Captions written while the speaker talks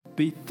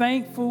Be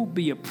thankful,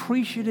 be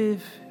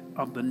appreciative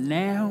of the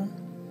now,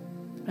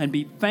 and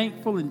be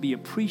thankful and be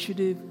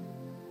appreciative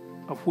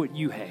of what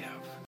you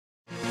have.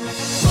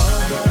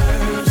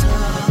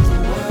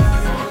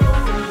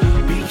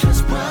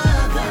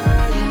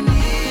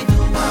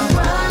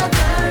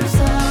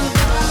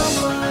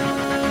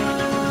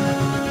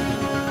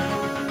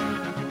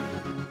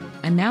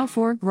 And now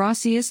for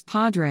Gracias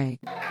Padre.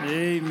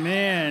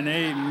 Amen,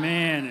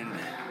 amen,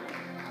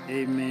 and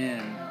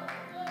amen.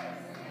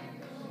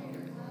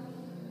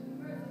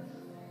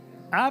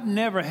 I've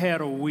never had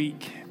a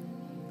week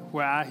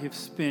where I have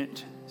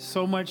spent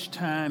so much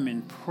time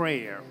in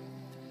prayer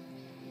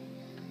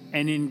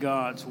and in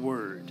God's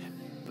Word.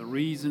 The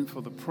reason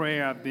for the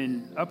prayer, I've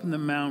been up in the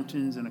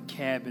mountains in a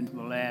cabin for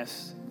the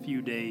last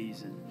few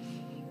days, and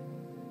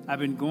I've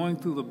been going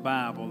through the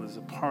Bible as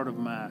a part of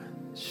my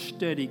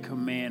study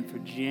command for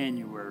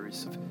January.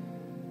 So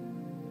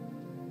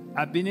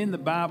I've been in the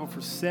Bible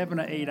for 7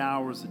 or 8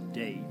 hours a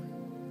day.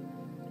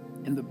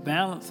 In the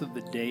balance of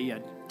the day,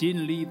 I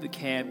didn't leave the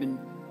cabin.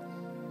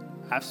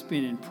 I've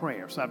spent in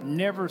prayer. So I've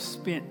never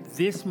spent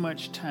this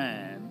much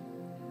time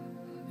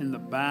in the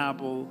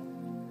Bible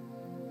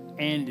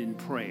and in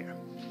prayer.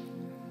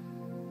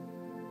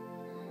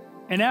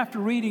 And after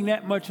reading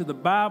that much of the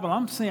Bible,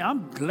 I'm saying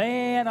I'm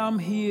glad I'm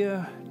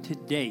here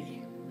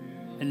today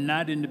and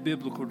not in the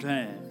biblical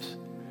times.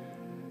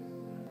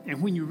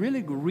 And when you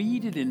really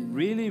read it and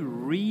really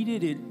read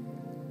it,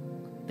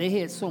 they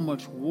had so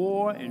much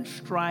war and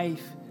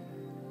strife.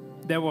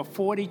 There were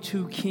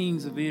 42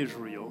 kings of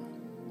Israel.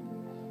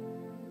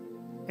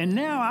 And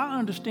now I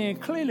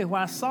understand clearly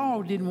why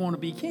Saul didn't want to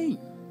be king.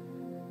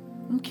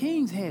 Them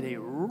kings had a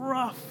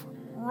rough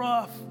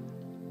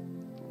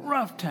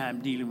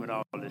time dealing with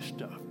all this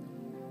stuff.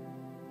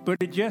 But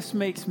it just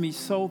makes me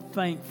so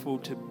thankful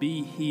to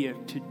be here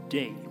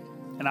today.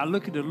 And I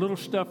look at the little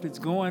stuff that's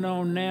going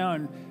on now,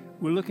 and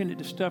we're looking at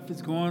the stuff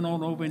that's going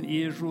on over in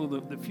Israel,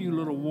 the few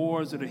little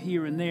wars that are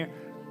here and there.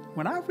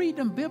 When I read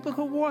them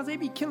biblical wars, they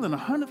be killing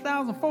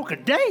 100,000 folk a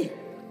day.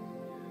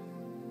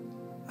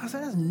 I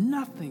said, that's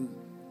nothing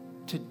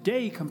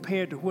today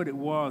compared to what it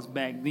was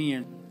back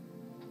then.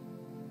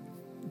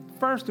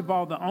 First of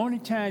all, the only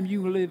time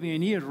you live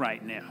in is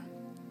right now.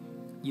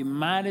 You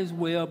might as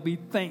well be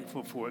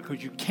thankful for it,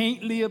 because you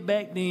can't live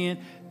back then.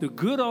 The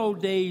good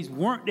old days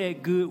weren't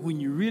that good when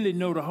you really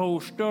know the whole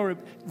story.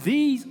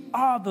 These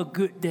are the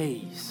good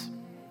days.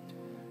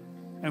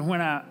 And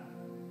when I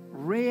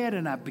read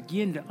and I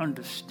began to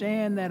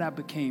understand that, I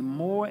became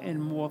more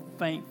and more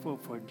thankful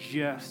for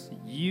just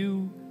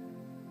you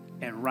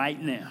and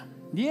right now.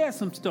 Yeah,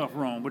 some stuff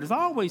wrong, but there's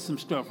always some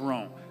stuff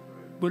wrong.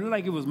 But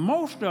like it was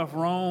more stuff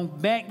wrong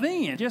back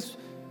then. Just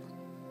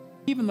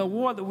even the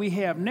war that we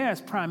have now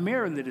is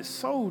primarily the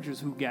soldiers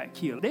who got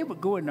killed. They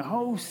would go in the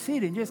whole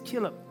city and just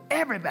kill up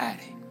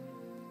everybody.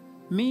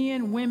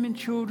 Men, women,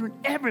 children,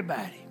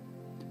 everybody.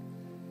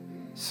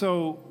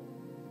 So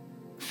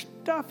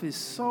stuff is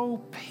so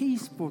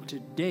peaceful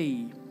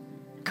today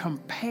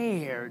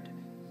compared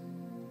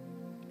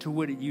to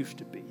what it used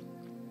to be.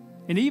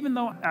 And even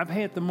though I've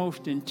had the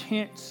most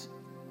intense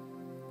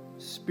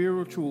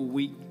spiritual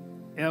week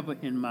ever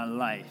in my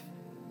life,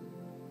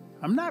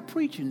 I'm not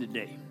preaching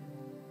today.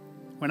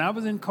 When I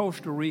was in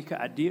Costa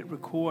Rica, I did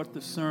record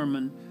the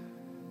sermon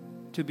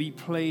to be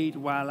played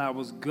while I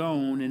was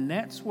gone, and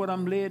that's what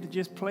I'm led to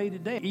just play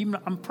today. Even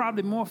I'm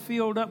probably more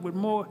filled up with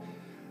more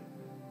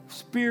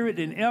spirit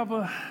than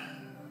ever,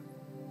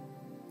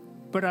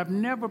 but I've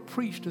never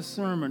preached a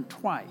sermon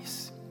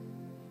twice.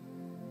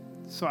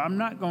 So I'm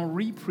not going to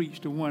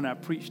re-preach the one I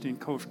preached in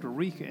Costa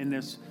Rica, and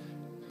there's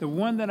the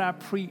one that I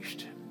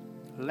preached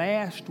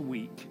last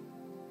week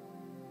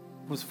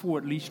was for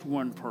at least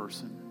one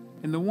person.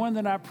 And the one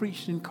that I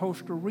preached in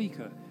Costa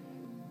Rica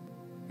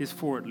is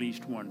for at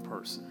least one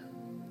person.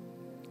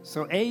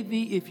 So AV,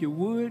 if you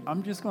would,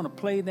 I'm just going to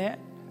play that.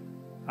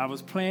 I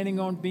was planning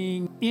on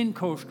being in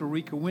Costa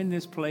Rica when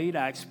this played.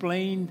 I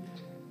explained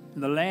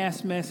in the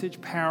last message,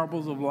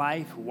 Parables of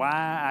Life,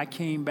 why I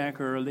came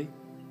back early.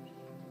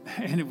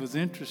 And it was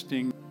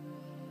interesting.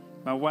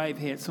 My wife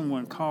had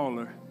someone call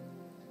her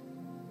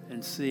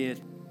and said,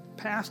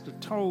 Pastor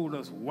told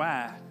us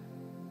why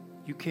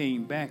you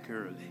came back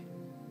early.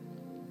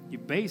 You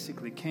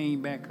basically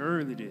came back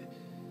early to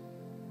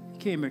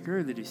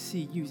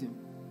see you.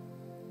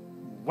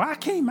 Why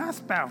can't my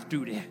spouse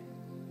do that?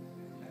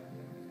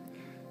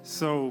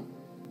 So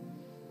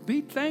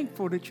be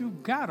thankful that you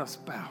got a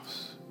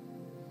spouse.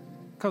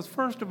 Because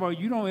first of all,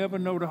 you don't ever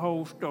know the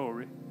whole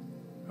story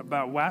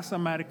about why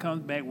somebody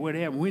comes back, what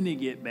happened, when they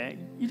get back.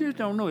 You just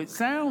don't know. It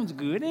sounds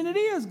good, and it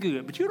is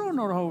good, but you don't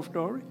know the whole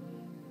story.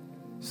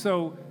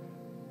 So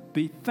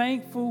be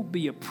thankful,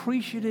 be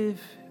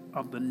appreciative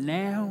of the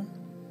now,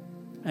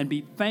 and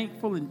be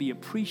thankful and be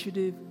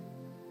appreciative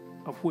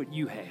of what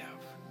you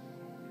have.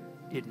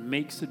 It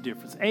makes a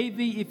difference. AV,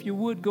 if you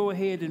would, go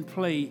ahead and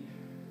play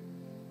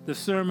the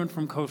sermon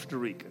from Costa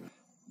Rica.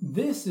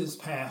 This is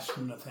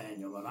Pastor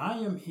Nathaniel, and I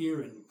am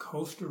here in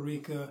Costa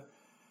Rica.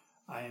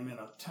 I am in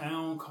a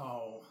town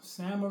called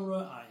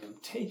Samara. I am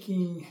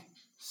taking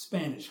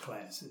Spanish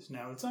classes.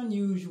 Now, it's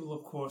unusual,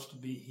 of course, to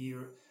be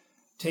here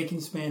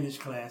taking Spanish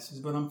classes,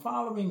 but I'm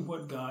following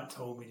what God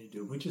told me to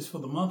do, which is for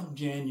the month of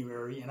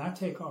January, and I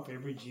take off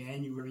every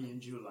January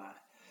and July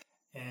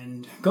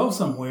and go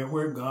somewhere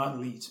where God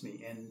leads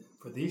me. And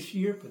for this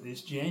year, for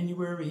this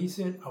January, he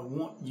said, I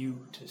want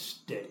you to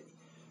study.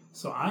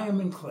 So I am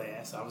in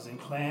class. I was in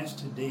class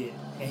today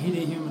at 8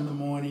 a.m. in the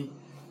morning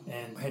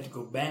and had to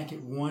go back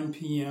at 1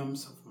 p.m.,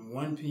 so from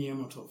 1 p.m.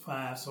 until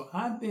 5. So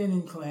I've been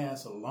in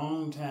class a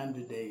long time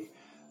today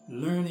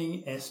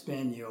learning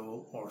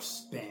Espanol or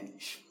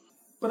Spanish.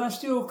 But I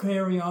still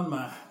carry on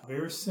my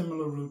very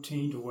similar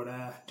routine to what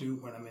I do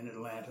when I'm in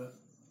Atlanta.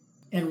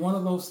 And one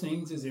of those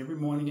things is every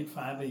morning at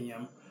 5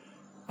 a.m.,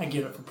 I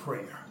get up for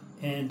prayer.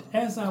 And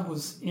as I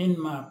was in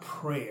my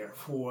prayer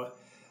for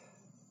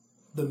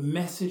the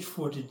message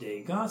for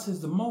today, God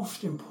says the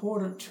most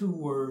important 2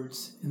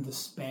 words in the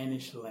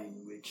Spanish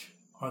language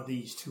are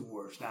these 2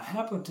 words. Now, I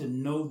happen to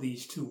know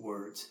these 2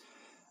 words.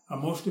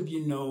 Most of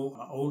you know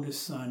my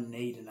oldest son,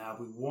 Nate, and I,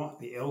 we walked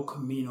the El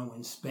Camino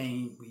in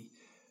Spain. We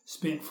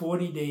spent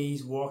 40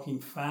 days walking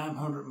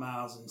 500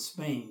 miles in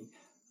Spain.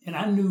 And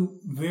I knew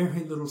very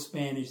little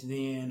Spanish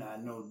then. I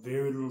know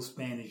very little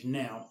Spanish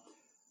now.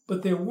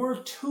 But there were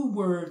 2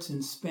 words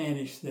in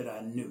Spanish that I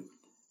knew.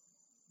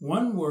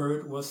 One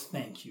word was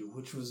thank you,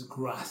 which was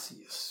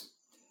gracias.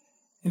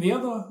 And the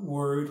other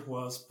word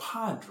was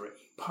padre.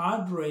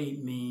 Padre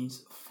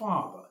means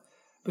father.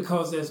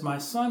 Because as my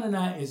son and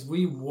I, as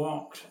we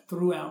walked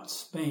throughout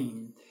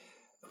Spain,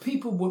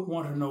 people would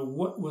want to know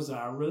what was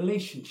our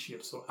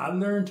relationship. So I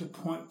learned to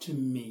point to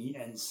me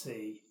and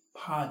say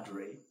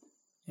padre.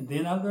 And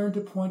then I learned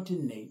to point to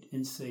Nate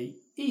and say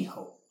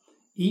hijo.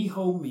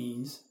 Hijo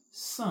means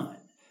son.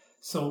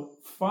 So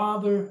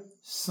father,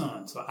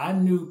 son. So I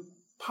knew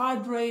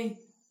padre,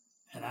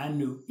 and I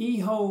knew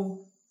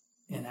hijo,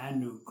 and I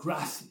knew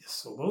gracias.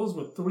 So those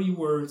were 3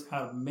 words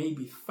out of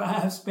maybe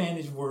 5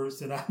 Spanish words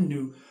that I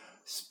knew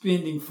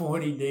spending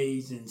 40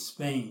 days in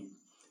Spain.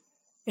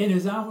 And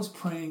as I was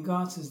praying,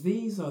 God says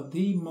these are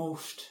the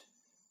most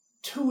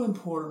 2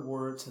 important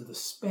words in the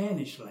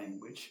Spanish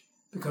language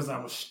because I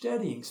was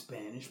studying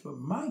Spanish, but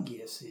my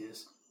guess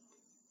is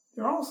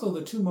they're also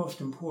the 2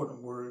 most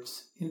important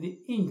words in the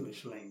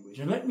English language.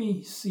 And let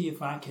me see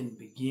if I can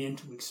begin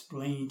to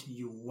explain to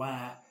you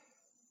why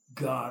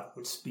God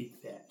would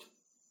speak that.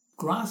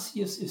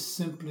 Gracias is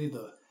simply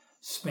the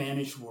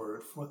Spanish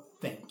word for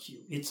thank you.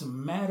 It's a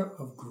matter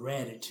of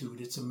gratitude.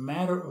 It's a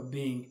matter of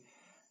being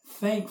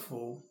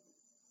thankful.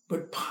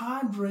 But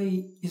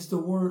padre is the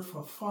word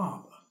for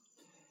father.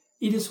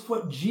 It is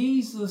what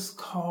Jesus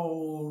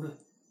called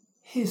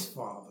his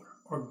Father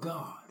or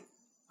God.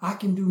 I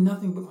can do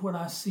nothing but what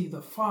I see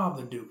the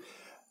Father do.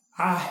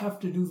 I have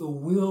to do the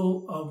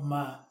will of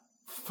my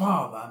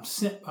Father. I'm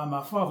sent by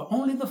my Father.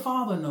 Only the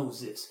Father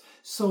knows this.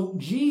 So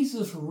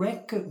Jesus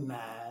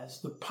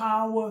recognized the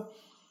power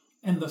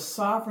and the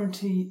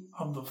sovereignty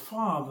of the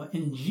Father.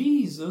 And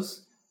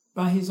Jesus,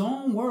 by his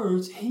own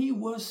words, he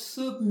was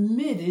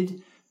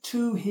submitted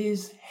to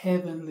his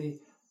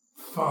heavenly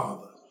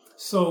Father.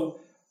 So,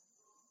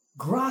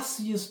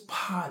 Gracias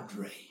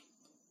Padre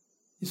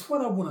is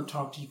what I want to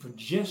talk to you for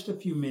just a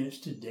few minutes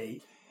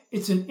today.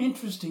 It's an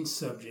interesting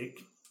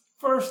subject.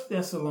 1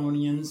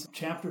 Thessalonians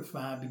chapter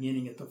 5,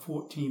 beginning at the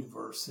 14th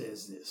verse,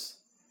 says this: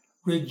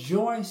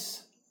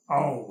 Rejoice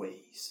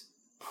always,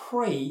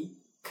 pray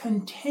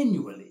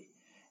continually,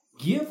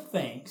 give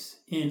thanks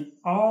in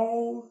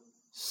all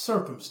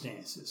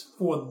circumstances,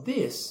 for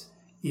this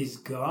is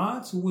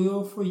God's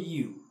will for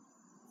you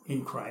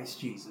in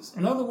Christ Jesus.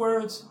 In other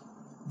words,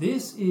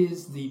 this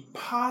is the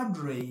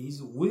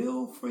Padre's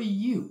will for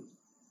you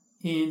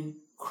in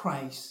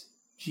Christ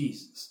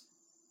Jesus.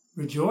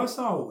 Rejoice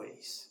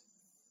always,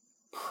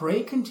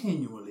 pray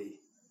continually,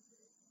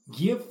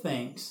 give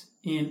thanks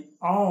in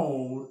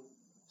all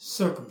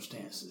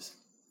circumstances.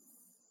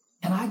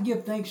 And I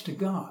give thanks to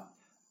God.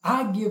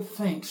 I give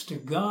thanks to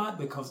God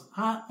because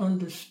I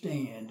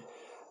understand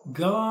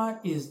God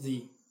is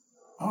the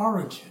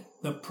origin,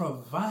 the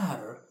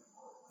provider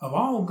of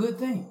all good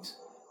things.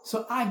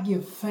 So I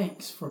give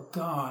thanks for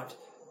God,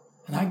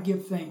 and I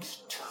give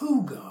thanks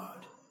to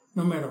God,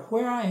 no matter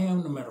where I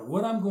am, no matter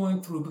what I'm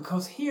going through,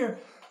 because here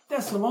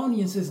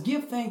Thessalonians says,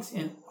 give thanks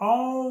in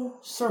all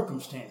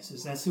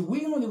circumstances. I said,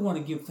 we only want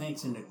to give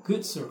thanks in the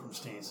good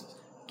circumstances.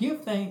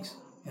 Give thanks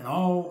in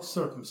all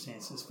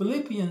circumstances.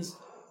 Philippians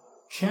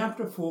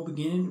chapter 4,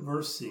 beginning at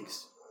verse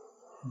 6.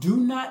 Do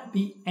not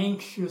be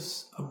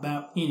anxious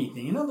about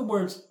anything. In other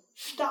words,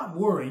 stop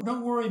worrying.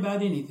 Don't worry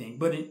about anything.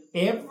 But in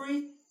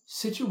every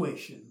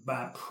situation,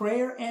 by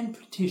prayer and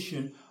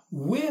petition,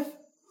 with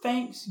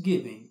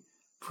thanksgiving,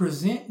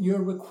 present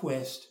your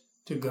request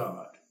to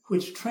God,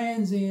 which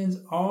transcends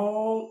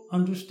all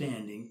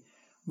understanding,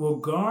 will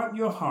guard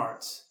your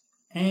hearts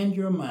and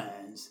your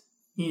minds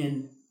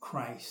in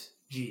Christ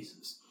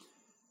Jesus.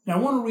 Now, I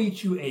want to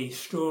read you a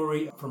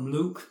story from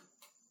Luke.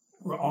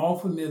 We're all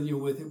familiar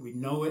with it. We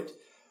know it.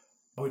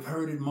 We've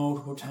heard it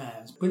multiple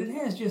times, but it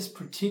has just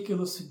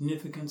particular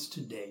significance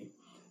today.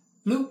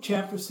 Luke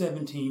chapter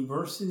 17,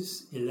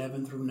 verses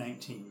 11 through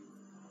 19.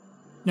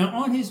 Now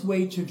on his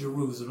way to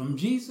Jerusalem,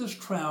 Jesus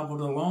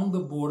traveled along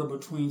the border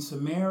between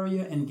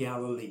Samaria and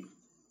Galilee.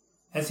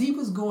 As he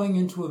was going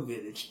into a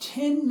village,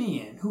 10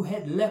 men who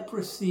had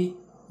leprosy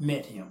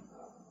met him.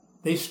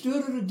 They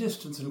stood at a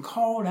distance and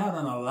called out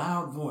in a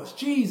loud voice,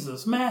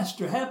 "Jesus,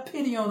 Master, have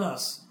pity on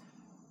us."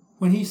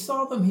 When he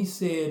saw them, he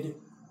said,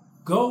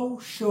 "Go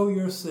show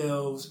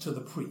yourselves to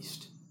the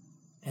priest."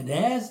 And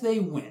as they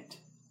went,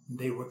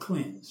 they were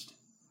cleansed.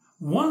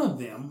 One of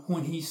them,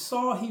 when he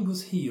saw he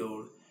was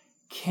healed,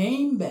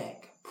 came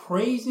back,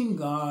 praising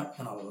God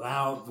in a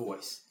loud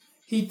voice.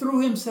 He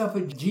threw himself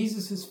at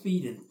Jesus'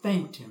 feet and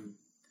thanked him,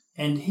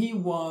 and he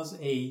was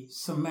a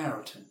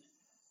Samaritan.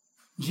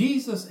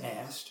 Jesus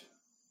asked,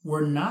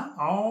 "Were not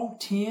all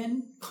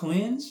 10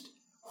 cleansed?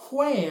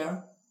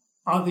 Where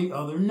are the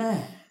other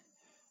 9?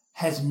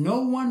 Has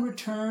no one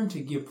returned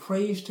to give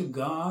praise to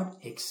God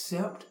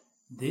except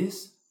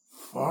this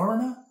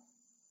foreigner?"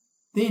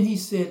 Then he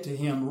said to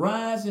him,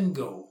 "Rise and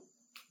go.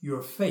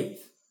 Your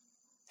faith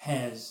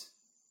has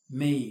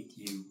made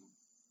you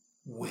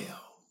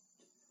well."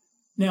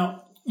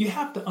 Now, you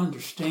have to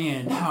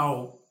understand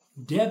how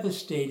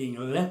devastating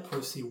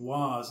leprosy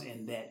was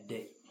in that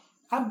day.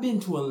 I've been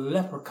to a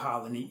leper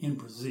colony in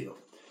Brazil.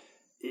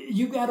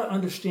 You got to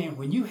understand,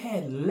 when you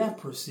had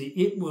leprosy,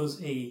 it was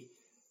a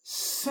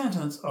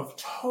sentence of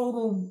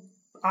total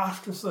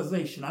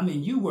ostracization. I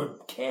mean, you were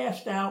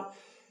cast out.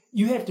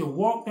 You had to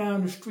walk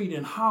down the street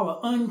and holler,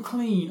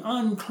 "Unclean,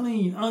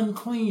 unclean,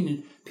 unclean,"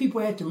 and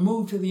people had to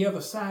move to the other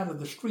side of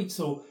the street.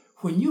 So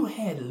when you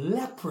had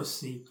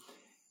leprosy,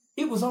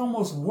 it was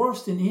almost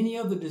worse than any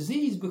other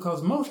disease,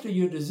 because most of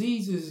your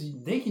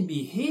diseases, they can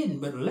be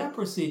hidden, but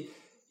leprosy,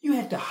 you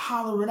had to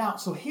holler it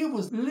out. So here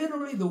was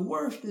literally the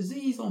worst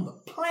disease on the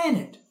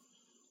planet.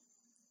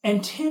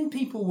 And 10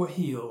 people were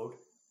healed,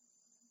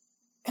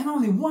 and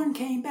only 1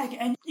 came back.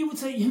 And you would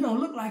say,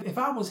 look, like if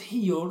I was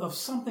healed of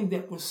something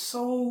that was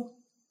so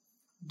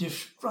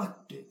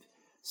destructive,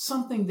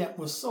 something that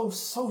was so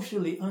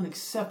socially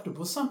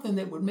unacceptable, something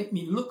that would make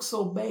me look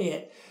so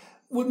bad,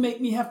 would make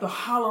me have to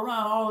holler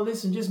out all of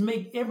this and just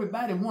make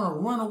everybody want to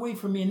run away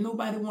from me and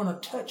nobody want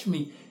to touch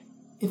me.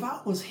 If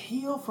I was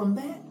healed from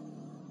that,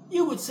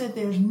 you would say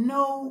there's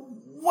no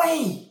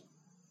way.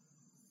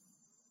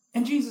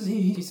 And Jesus,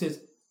 he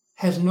says,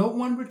 "Has no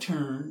one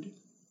returned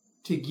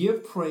to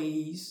give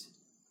praise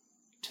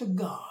to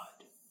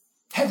God?"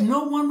 Has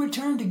no one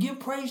returned to give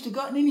praise to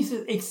God? And then he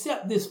says,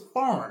 "Except this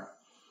foreigner."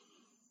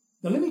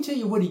 Now let me tell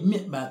you what he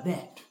meant by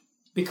that.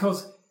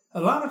 Because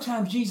a lot of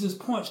times Jesus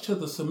points to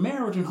the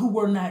Samaritan who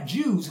were not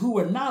Jews, who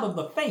were not of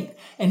the faith.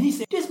 And he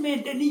said, this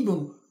man didn't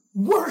even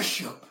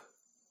worship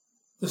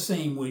the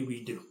same way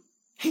we do.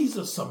 He's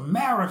a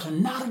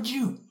Samaritan, not a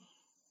Jew.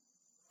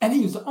 And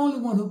he was the only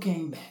one who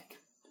came back.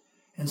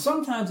 And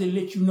sometimes they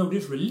let you know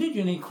this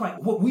religion ain't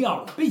quite what we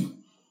ought to be.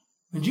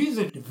 And Jesus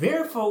said, the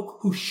very folk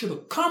who should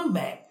have come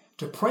back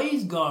to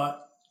praise God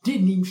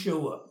didn't even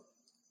show up.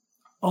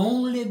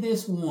 Only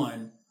this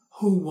one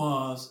who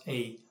was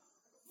a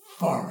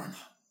foreigner.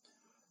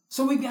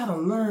 So we got to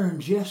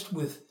learn just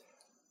with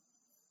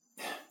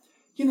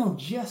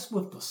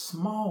the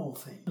small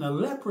thing. And a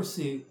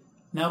leprosy,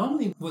 not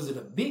only was it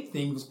a big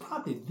thing, it was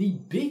probably the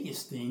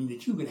biggest thing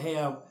that you could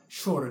have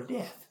short of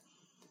death.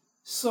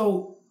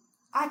 So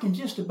I can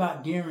just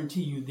about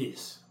guarantee you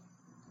this.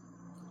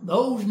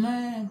 Those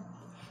 9,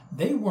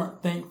 they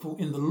weren't thankful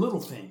in the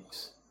little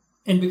things.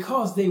 And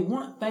because they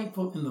weren't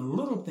thankful in the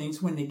little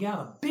things, when they got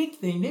a big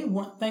thing, they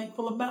weren't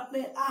thankful about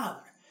that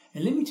either.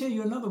 And let me tell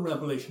you another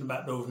revelation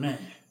about those 9.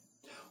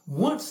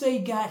 Once they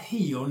got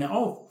healed,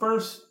 now,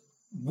 first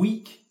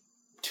week,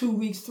 2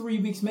 weeks, 3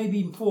 weeks, maybe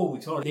even 4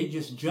 weeks, or they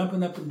just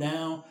jumping up and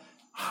down,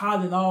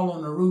 hollering all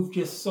on the roof,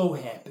 just so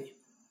happy.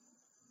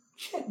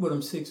 Check with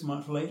them 6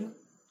 months later.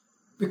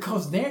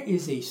 Because there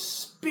is a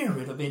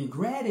spirit of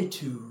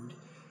ingratitude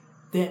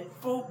that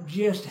folk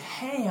just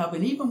have.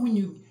 And even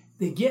when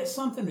they get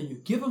something or you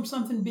give them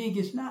something big,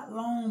 it's not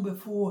long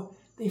before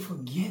they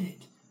forget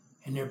it.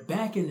 And they're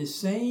back in the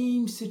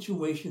same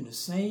situation, the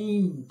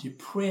same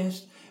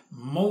depressed,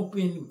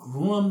 moping,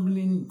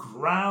 grumbling,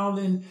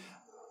 growling,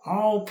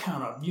 all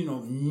kind of,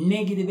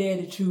 negative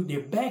attitude.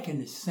 They're back in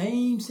the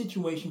same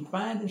situation,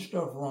 finding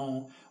stuff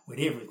wrong with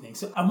everything.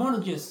 So I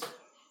want to just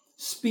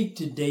speak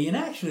today, and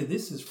actually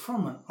this is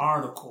from an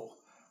article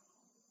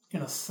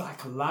in a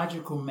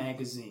psychological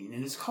magazine,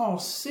 and it's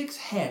called 6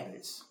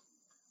 Habits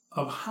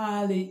of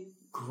Highly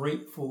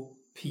Grateful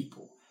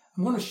People.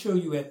 I'm going to show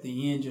you at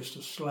the end just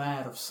a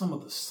slide of some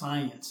of the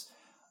science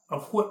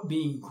of what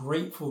being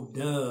grateful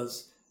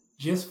does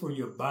just for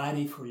your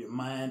body, for your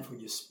mind, for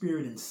your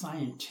spirit in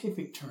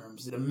scientific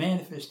terms. The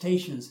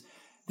manifestations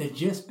that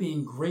just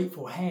being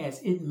grateful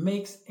has, it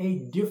makes a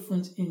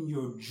difference in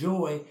your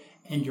joy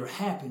and your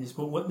happiness.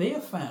 But what they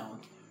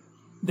found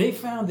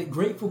that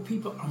grateful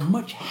people are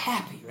much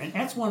happier. And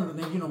that's one of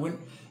the things, when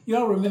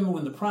y'all remember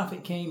when the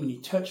prophet came and he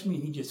touched me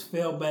and he just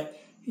fell back.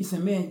 He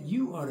said, "Man,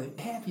 you are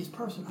the happiest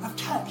person I've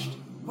touched."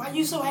 Why are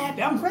you so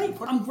happy? I'm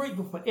grateful. I'm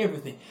grateful for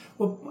everything.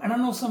 Well, and I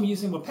know some of you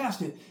saying, well,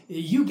 Pastor,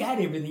 you got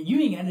everything. You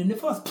ain't got nothing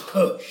for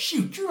us.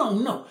 Shoot, you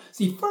don't know.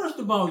 See, first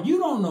of all, you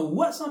don't know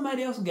what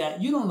somebody else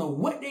got. You don't know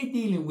what they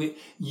dealing with.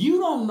 You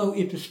don't know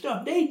if the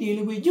stuff they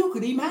dealing with you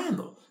could even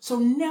handle. So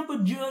never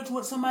judge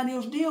what somebody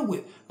else deal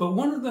with. But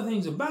one of the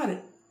things about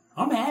it,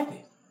 I'm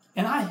happy.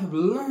 And I have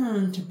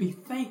learned to be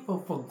thankful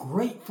for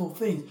grateful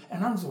things.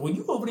 And I'm saying, well,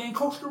 you over there in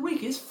Costa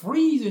Rica, it's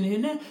freezing here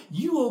now.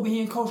 You over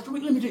here in Costa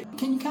Rica, let me just,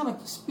 can you kind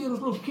of spill a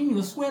little stream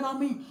of sweat on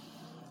me?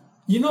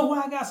 You know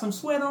why I got some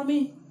sweat on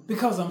me?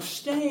 Because I'm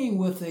staying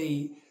with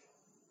a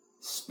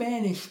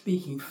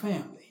Spanish-speaking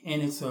family.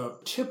 And it's a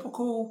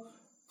typical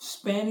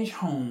Spanish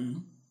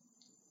home.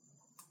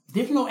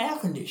 There's no air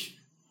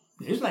conditioning.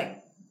 It's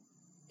like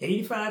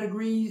 85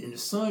 degrees and the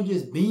sun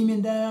just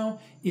beaming down.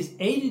 It's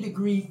 80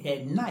 degrees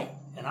at night.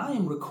 And I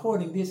am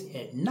recording this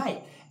at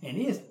night, and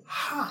it's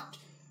hot.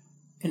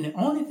 And the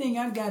only thing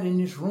I got in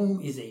this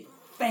room is a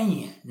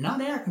fan, not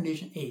air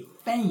conditioning, a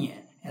fan.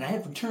 And I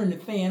have to turn the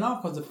fan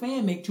off because the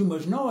fan make too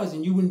much noise,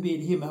 and you wouldn't be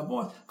able to hear my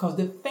voice because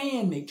the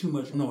fan make too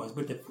much noise.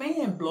 But the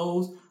fan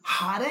blows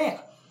hot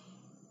air.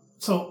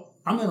 So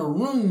I'm in a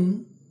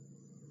room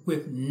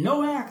with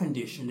no air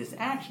conditioning. It's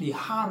actually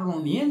hotter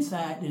on the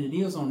inside than it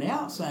is on the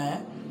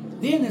outside.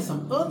 Then there's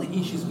some other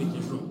issues with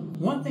this room.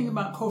 One thing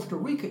about Costa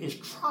Rica is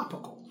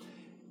tropical.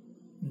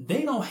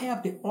 They don't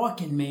have the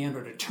Orkin man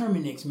or the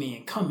Terminex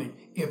man coming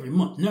every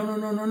month.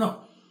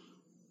 No.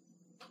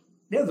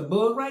 There's a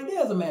bug right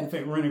there, as a matter of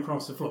fact, running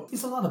across the floor.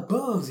 It's a lot of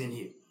bugs in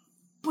here.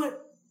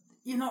 But,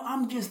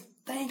 I'm just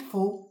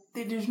thankful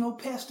that there's no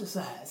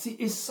pesticides. See,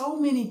 it's so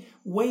many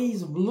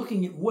ways of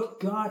looking at what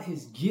God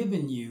has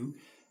given you.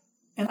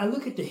 And I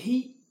look at the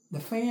heat, the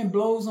fan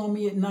blows on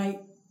me at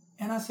night,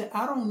 and I said,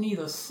 I don't need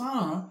a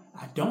sauna.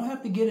 I don't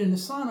have to get in the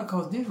sauna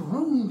because this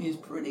room is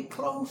pretty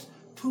close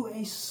to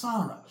a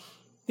sauna.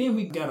 Then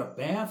we got a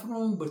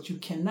bathroom, but you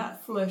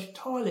cannot flush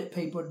toilet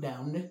paper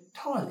down the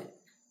toilet.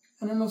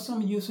 And I know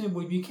some of you are saying,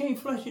 well, if you can't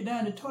flush it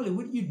down the toilet,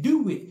 what do you do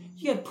with it?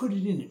 You got to put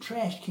it in the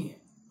trash can.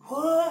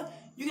 What?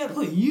 You got to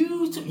put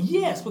used?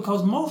 Yes,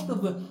 because most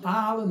of the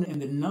island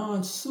and the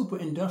non-super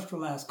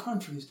industrialized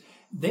countries,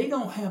 they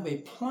don't have a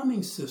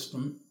plumbing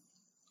system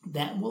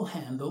that will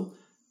handle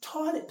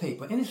toilet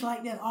paper. And it's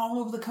like that all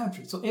over the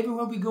country. So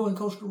everywhere we go in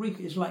Costa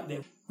Rica, it's like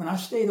that. When I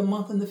stayed a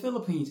month in the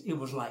Philippines, it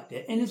was like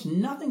that. And it's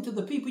nothing to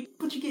the people,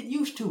 but you get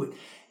used to it.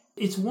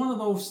 It's one of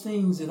those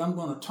things that I'm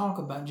going to talk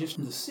about,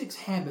 just the 6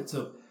 habits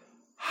of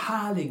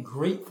highly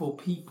grateful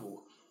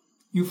people.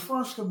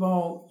 First of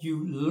all,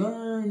 you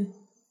learn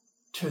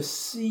to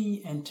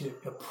see and to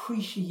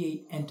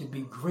appreciate and to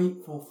be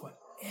grateful for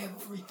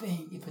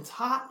everything. If it's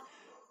hot,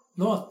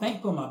 Lord,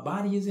 thankful my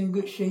body is in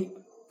good shape.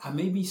 I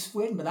may be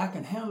sweating, but I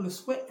can handle the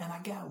sweat, and I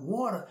got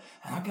water,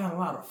 and I got a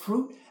lot of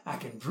fruit. I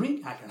can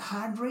drink, I can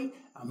hydrate.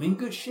 I'm in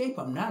good shape.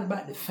 I'm not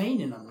about to faint,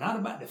 and I'm not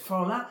about to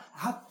fall out.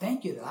 I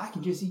thank you that I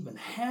can just even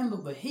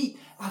handle the heat.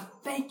 I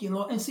thank you,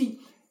 Lord. And see,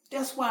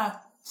 that's why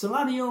it's a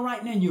lot of you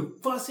right now, you're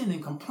fussing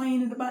and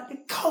complaining about the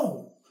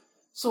cold.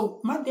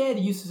 So my daddy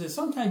used to say,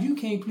 sometimes you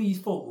can't please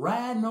folk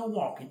riding or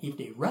walking. If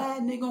they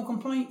riding, they're going to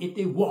complain. If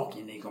they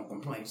walking, they're going to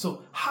complain.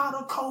 So hot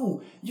or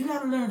cold, you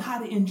got to learn how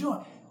to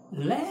enjoy.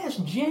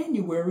 Last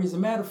January, as a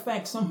matter of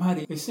fact,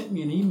 somebody sent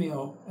me an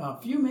email a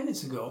few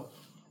minutes ago,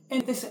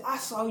 and they said, I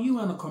saw you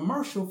in a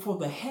commercial for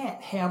the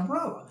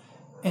umbrella,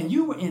 and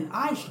you were in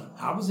Iceland.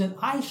 I was in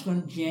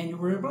Iceland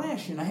January of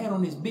last year, and I had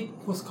on this big,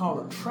 what's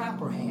called a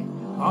trapper hat,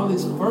 all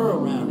this fur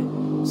around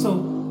it.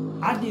 So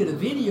I did a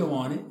video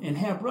on it, and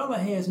umbrella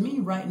has me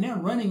right now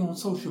running on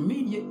social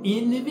media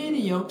in the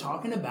video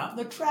talking about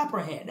the trapper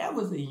hat. That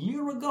was a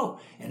year ago,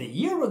 and a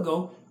year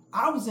ago,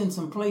 I was in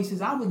some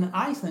places, I was in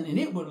Iceland, and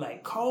it was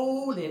like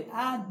cold,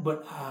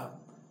 but I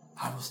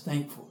was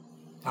thankful.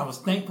 I was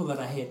thankful that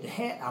I had the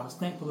hat. I was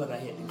thankful that I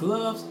had the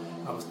gloves.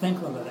 I was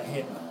thankful that I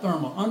had my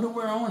thermal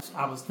underwear on.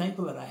 I was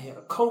thankful that I had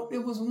a coat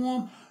that was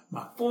warm.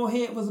 My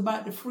forehead was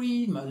about to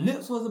freeze. My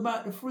lips was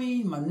about to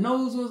freeze. My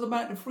nose was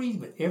about to freeze,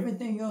 but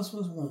everything else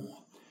was warm.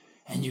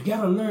 And you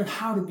got to learn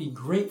how to be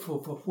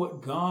grateful for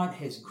what God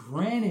has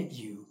granted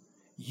you.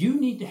 You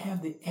need to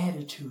have the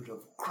attitude of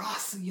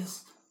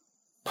Gracias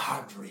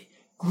Padre.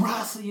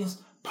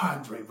 Gracias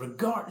Padre.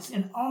 Regardless,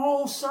 in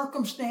all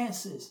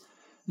circumstances,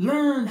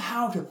 learn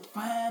how to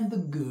find the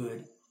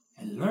good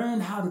and learn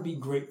how to be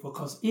grateful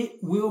because it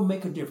will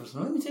make a difference.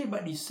 Now, let me tell you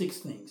about these 6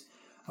 things,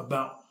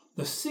 about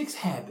the 6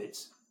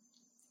 habits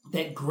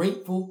that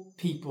grateful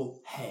people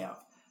have.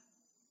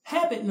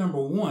 Habit number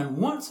 1,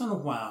 once in a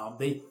while,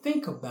 they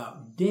think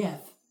about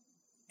death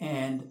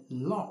and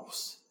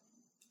loss.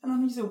 And I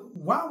mean, so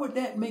why would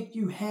that make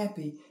you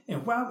happy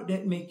and why would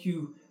that make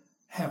you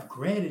have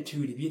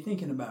gratitude if you're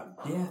thinking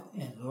about death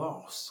and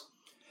loss?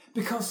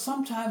 Because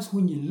sometimes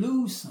when you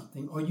lose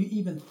something or you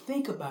even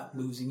think about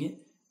losing it,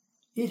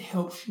 it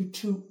helps you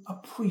to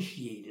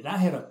appreciate it. I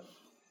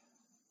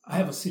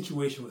have a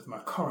situation with my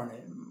car,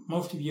 and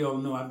most of you all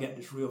know I've got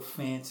this real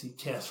fancy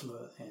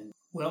Tesla, and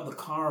well, the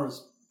car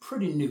is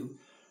pretty new.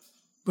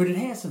 But it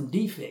has some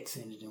defects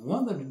in it. And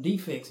one of the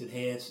defects it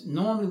has,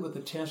 normally with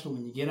the Tesla,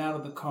 when you get out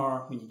of the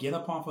car, when you get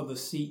up off of the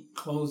seat,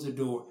 close the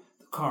door,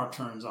 the car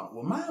turns off.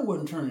 Well, mine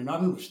wasn't turning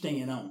off, it was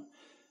staying on.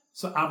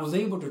 So I was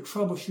able to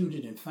troubleshoot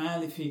it and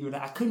finally figure it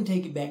out. I couldn't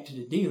take it back to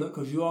the dealer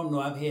because you all know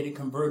I've had it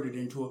converted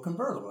into a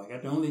convertible. I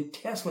got the only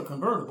Tesla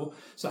convertible,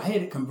 so I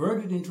had it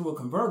converted into a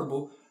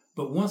convertible.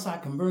 But once I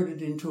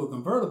converted it into a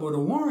convertible, the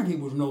warranty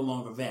was no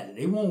longer valid.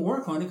 They won't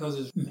work on it because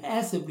it's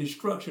massively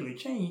structurally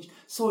changed,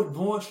 so it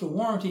voids the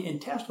warranty and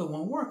Tesla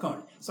won't work on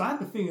it. So I have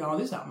to figure all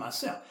this out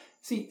myself.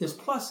 See, there's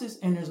pluses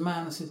and there's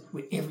minuses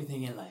with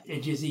everything in life.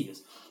 It just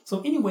is.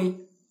 So anyway,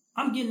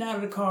 I'm getting out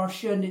of the car,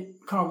 shutting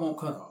it, car won't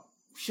cut off.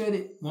 Shut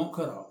it, won't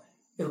cut off.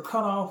 It'll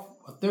cut off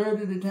a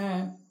third of the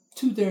time,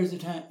 2/3 of the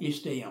time, it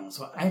stay on.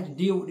 So I had to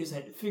deal with this. I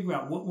had to figure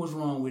out what was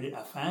wrong with it.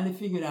 I finally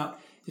figured out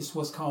it's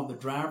what's called the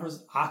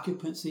driver's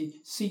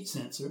occupancy seat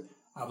sensor.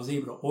 I was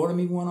able to order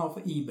me one off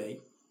of eBay.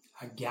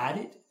 I got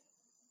it.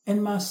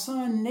 And my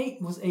son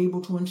Nate was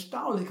able to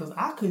install it because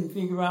I couldn't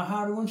figure out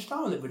how to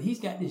install it. But he's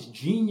got this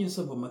genius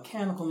of a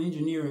mechanical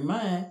engineering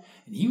mind,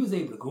 and he was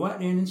able to go out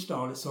there and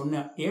install it. So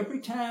now every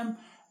time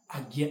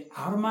I get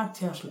out of my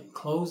Tesla and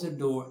close the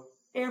door,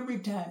 every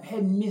time,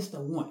 hadn't missed a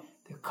one,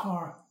 the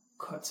car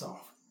cuts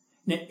off.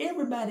 Now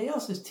everybody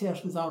else's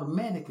Tesla's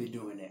automatically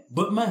doing that,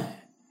 but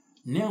mine.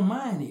 Now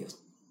mine is.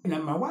 Now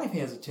my wife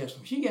has a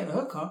Tesla. She got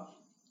her car.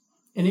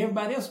 And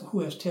everybody else who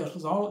has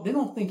Teslas, they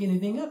don't think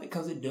anything of it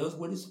because it does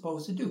what it's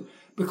supposed to do.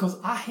 Because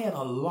I had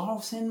a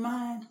loss in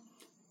mind.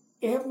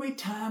 Every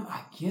time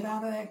I get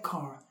out of that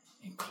car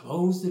and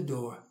close the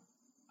door,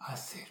 I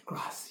said,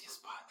 Gracias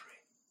Padre.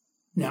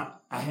 Now,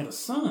 I had a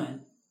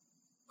son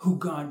who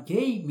God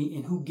gave me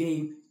and who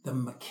gave the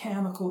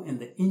mechanical and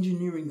the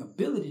engineering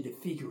ability to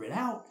figure it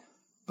out.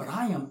 But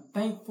I am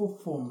thankful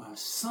for my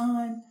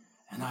son,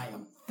 and I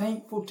am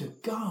thankful to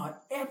God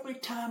every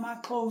time I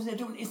close that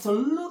door. It's a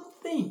little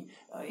thing.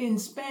 In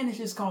Spanish,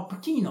 it's called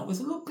pequeño. It's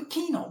a little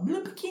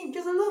pequeño,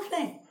 just a little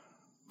thing.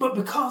 But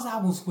because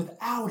I was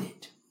without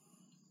it,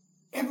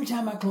 every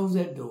time I close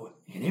that door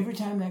and every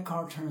time that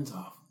car turns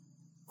off,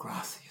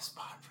 Gracias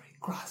Padre,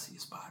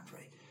 Gracias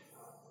Padre.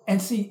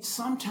 And see,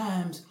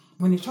 sometimes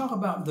when they talk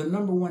about the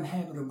number one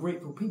habit of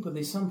grateful people,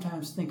 they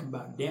sometimes think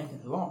about death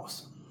and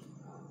loss.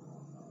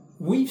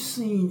 We've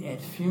seen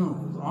at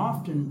funerals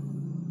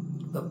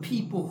often the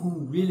people who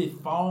really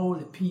fall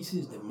to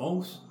pieces the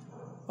most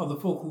are the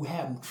folk who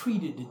haven't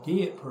treated the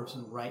dead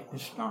person right to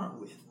start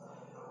with.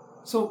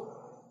 So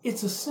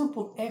it's a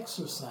simple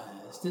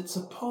exercise that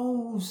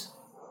suppose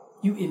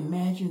you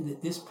imagine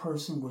that this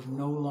person was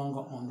no longer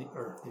on the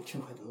earth, that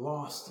you had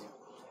lost them.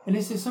 And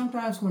they say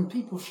sometimes when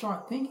people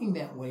start thinking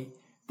that way,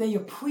 they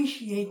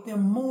appreciate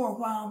them more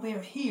while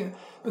they're here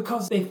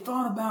because they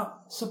thought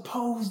about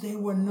suppose they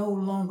were no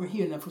longer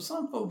here. Now for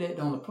some folk that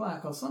don't apply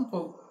because some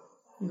folk,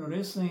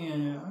 they're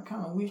saying, I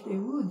kind of wish they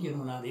would get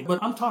on out of there.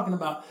 But I'm talking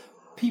about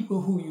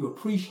people who you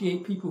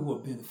appreciate, people who are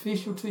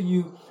beneficial to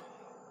you.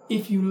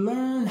 If you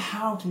learn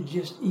how to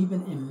just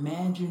even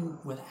imagine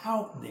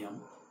without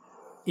them,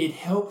 it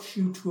helps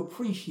you to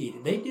appreciate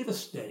it. They did a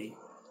study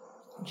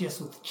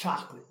just with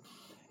chocolate,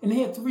 and they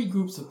had 3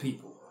 groups of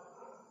people.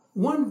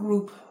 One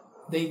group,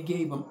 they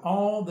gave them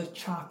all the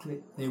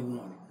chocolate they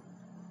wanted.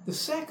 The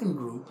second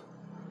group,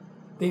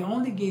 they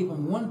only gave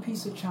them 1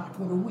 piece of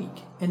chocolate a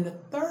week. And the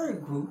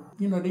third group,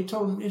 they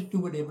told them just do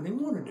whatever they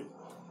want to do.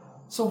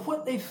 So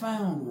what they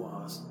found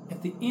was,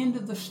 at the end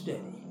of the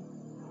study,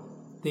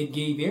 they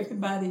gave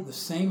everybody the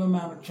same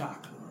amount of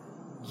chocolate.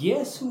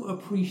 Guess who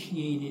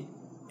appreciated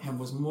and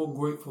was more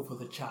grateful for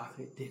the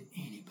chocolate than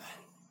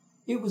anybody?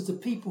 It was the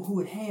people who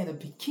had had a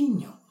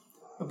pequeño,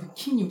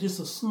 just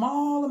a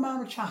small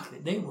amount of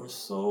chocolate. They were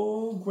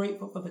so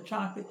grateful for the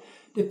chocolate.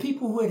 The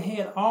people who had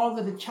had all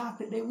of the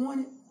chocolate they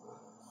wanted,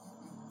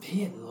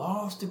 they had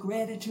lost the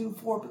gratitude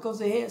for it because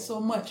they had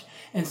so much.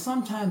 And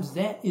sometimes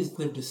that is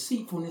the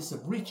deceitfulness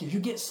of riches. You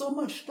get so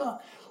much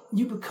stuff,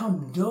 you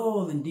become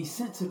dull and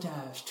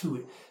desensitized to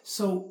it.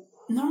 So,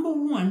 number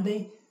one,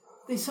 they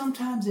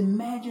sometimes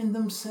imagine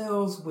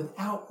themselves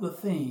without the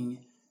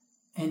thing,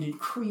 and it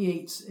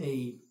creates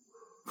a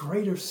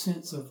greater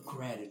sense of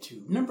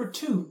gratitude. Number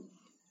 2,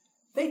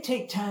 they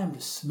take time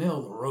to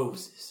smell the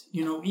roses,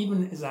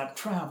 even as I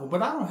travel.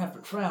 But I don't have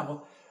to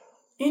travel.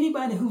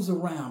 Anybody who's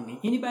around me,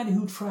 anybody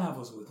who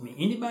travels with me,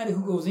 anybody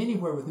who goes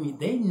anywhere with me,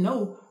 they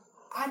know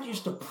I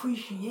just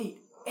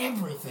appreciate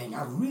everything.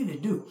 I really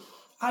do.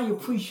 I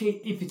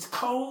appreciate if it's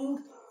cold.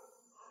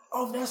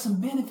 Oh, there's some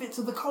benefits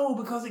of the cold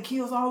because it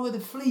kills all of the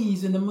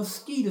fleas and the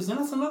mosquitoes. And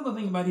that's another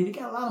thing about it. They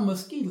got a lot of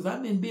mosquitoes.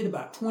 I've been bit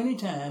about 20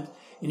 times.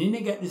 And then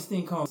they got this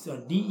thing called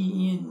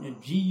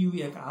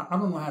DENGU. I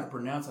don't know how to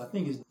pronounce it. I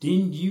think it's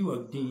dengue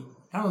or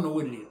I don't know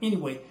what it is.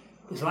 Anyway,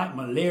 it's like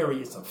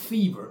malaria. It's a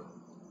fever.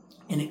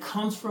 And it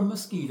comes from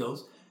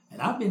mosquitoes.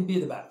 And I've been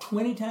bit about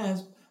 20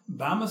 times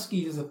by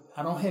mosquitoes.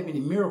 I don't have any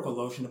miracle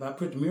lotion. If I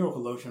put the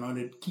miracle lotion on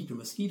it, keep the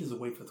mosquitoes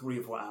away for 3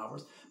 or 4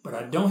 hours. But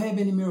I don't have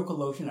any miracle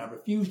lotion. I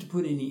refuse to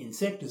put any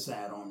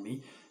insecticide on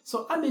me.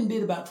 So I've been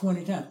bit about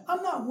 20 times.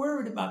 I'm not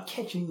worried about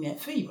catching that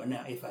fever.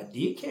 Now, if I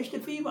did catch the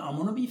fever, I'm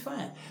going to be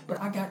fine. But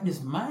I got this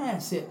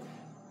mindset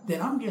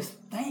that I'm just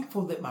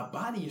thankful that my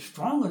body is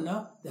strong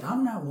enough that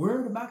I'm not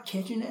worried about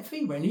catching that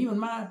fever. And even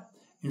my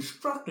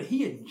instructor,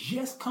 he had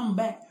just come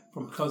back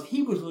because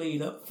he was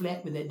laid up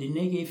flat with that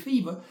dengue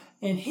fever,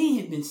 and he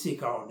had been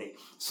sick all day.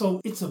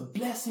 So it's a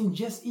blessing,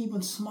 just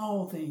even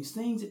small things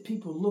that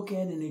people look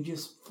at and they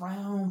just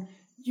frown.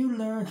 You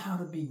learn how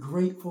to be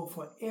grateful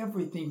for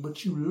everything,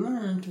 but you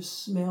learn to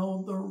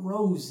smell the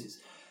roses.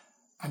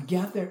 I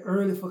got there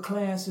early for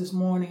class this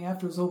morning.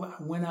 After it was over,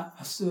 I went out,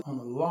 I stood on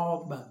a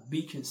log by the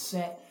beach and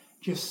sat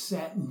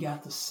and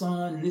got the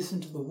sun,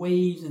 listened to the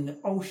waves and the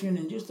ocean,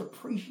 and just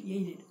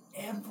appreciated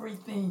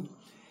everything.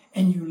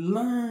 And you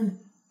learn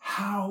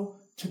how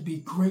to be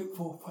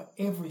grateful for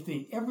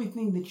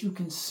everything that you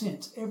can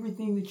sense,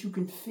 everything that you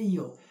can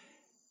feel.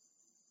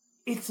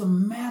 It's a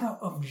matter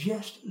of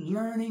just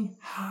learning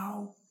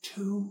how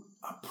to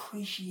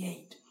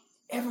appreciate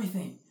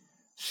everything.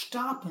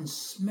 Stop and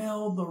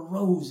smell the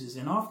roses.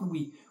 And often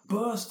we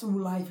buzz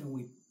through life and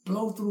we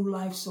blow through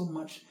life so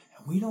much,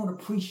 and we don't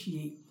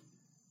appreciate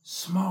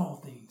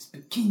small things,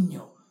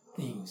 pequeño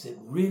things that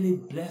really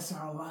bless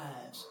our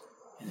lives.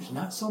 And it's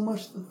not so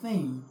much the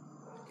thing,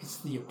 it's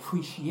the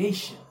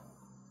appreciation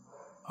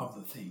of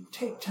the thing.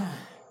 Take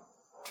time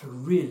to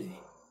really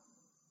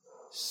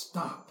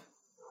stop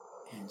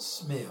and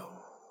smell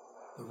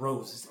the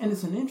roses. And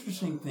it's an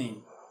interesting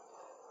thing.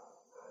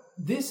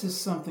 This is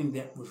something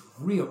that was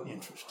real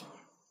interesting.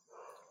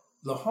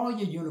 La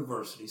Jolla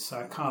University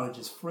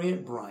psychologist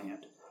Fred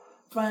Bryant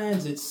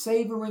finds that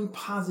savoring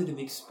positive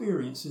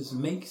experiences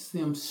makes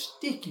them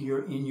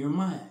stickier in your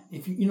mind.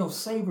 If you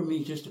savor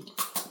means just to,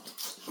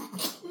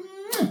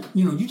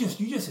 you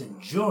just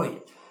enjoy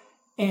it,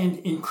 and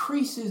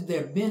increases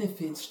their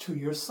benefits to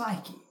your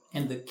psyche.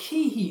 And the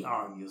key, he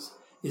argues,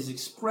 is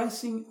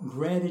expressing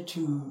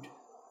gratitude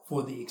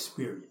for the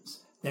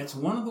experience. That's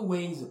one of the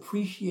ways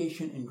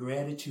appreciation and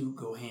gratitude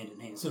go hand in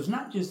hand. So it's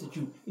not just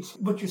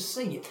but you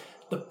say it.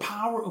 The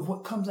power of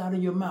what comes out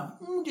of your mouth.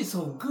 It's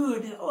so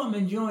good. Oh, I'm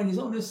enjoying this.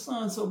 Oh, this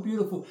sun's so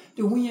beautiful.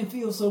 The wind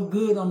feels so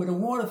good on me. The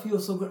water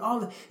feels so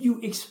good. You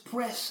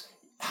express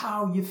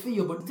how you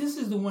feel. But this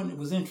is the one that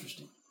was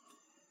interesting.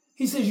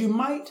 He says you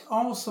might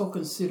also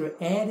consider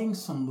adding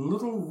some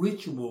little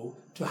ritual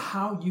to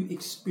how you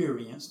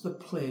experience the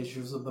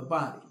pleasures of the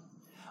body.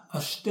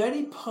 A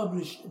study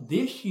published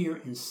this year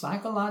in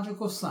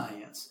Psychological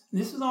Science,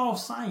 this is all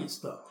science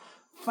stuff,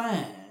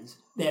 finds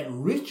that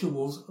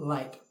rituals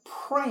like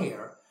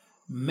prayer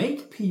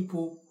make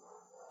people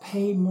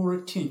pay more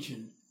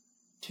attention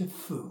to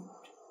food.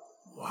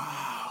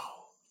 Wow.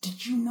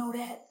 Did you know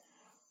that?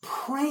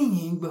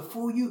 Praying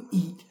before you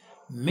eat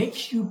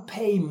makes you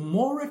pay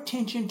more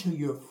attention to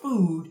your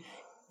food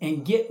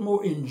and get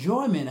more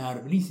enjoyment out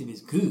of it, at least if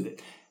it's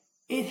good.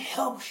 It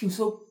helps you.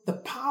 So the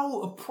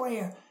power of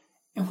prayer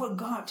and what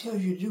God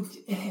tells you to do,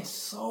 it has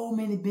so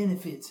many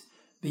benefits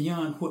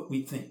beyond what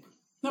we think.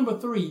 Number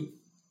 3,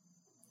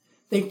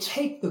 they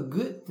take the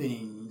good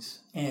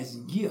things as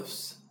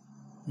gifts,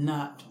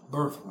 not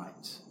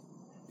birthrights.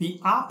 The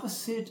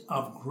opposite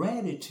of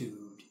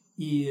gratitude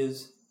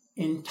is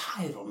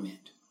entitlement.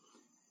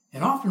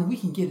 And often we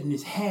can get in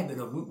this habit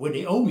of, well,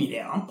 they owe me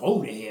that. I'm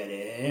supposed to have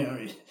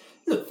that.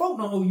 Look, folk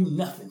don't owe you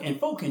nothing. And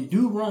folk can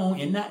do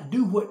wrong and not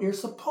do what they're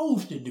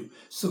supposed to do.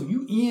 So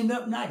you end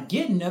up not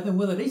getting nothing,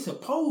 whether they're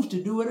supposed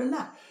to do it or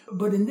not.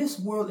 But in this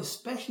world,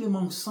 especially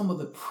among some of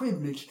the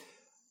privileged,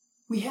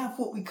 we have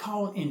what we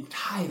call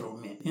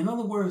entitlement. In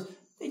other words,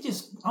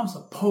 I'm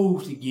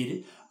supposed to get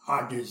it.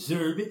 I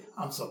deserve it.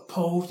 I'm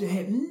supposed to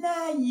have it.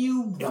 Nah,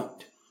 you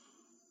don't.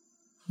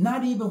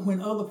 Not even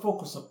when other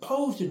folk are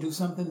supposed to do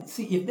something.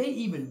 See, if they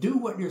even do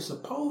what they're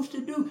supposed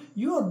to do,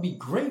 you ought to be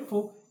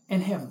grateful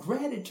and have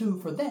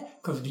gratitude for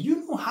that. Because do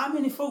you know how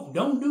many folk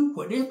don't do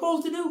what they're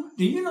supposed to do?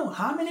 Do you know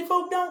how many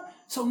folk don't?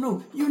 So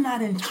no, you're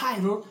not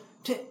entitled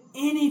to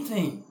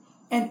anything.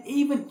 And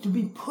even to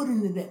be put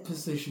into that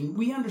position,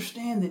 we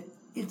understand that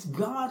it's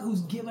God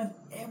who's given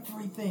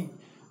everything.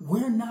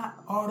 We're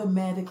not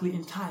automatically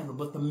entitled,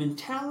 but the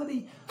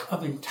mentality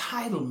of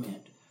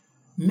entitlement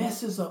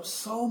messes up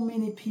so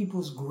many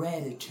people's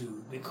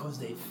gratitude because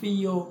they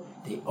feel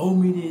they owe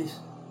me this,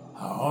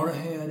 I ought to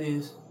have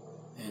this,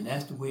 and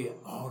that's the way it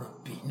ought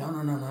to be.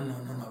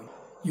 No.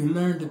 You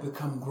learn to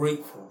become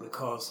grateful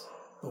because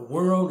the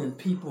world and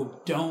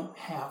people don't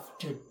have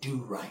to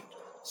do right.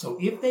 So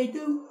if they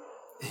do,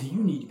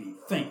 you need to be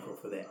thankful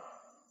for that.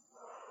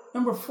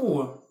 Number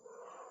 4,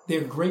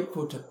 they're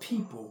grateful to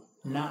people,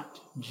 not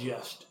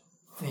just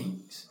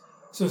things.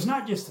 So it's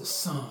not just the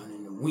sun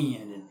and the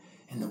wind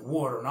and the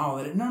water and all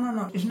of that.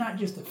 No. It's not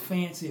just a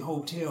fancy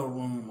hotel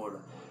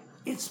room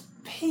it's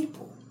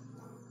people.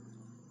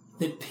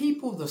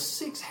 The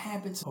 6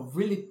 habits of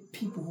really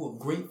people who are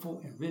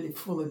grateful and really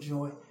full of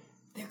joy,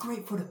 they're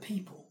grateful to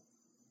people.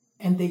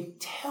 And they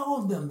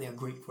tell them they're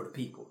grateful to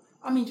people.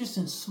 I mean, just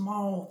in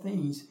small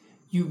things,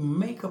 you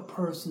make a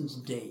person's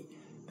day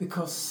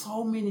because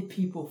so many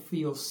people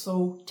feel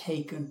so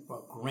taken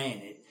for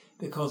granted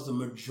because the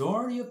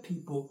majority of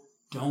people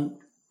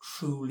don't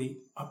truly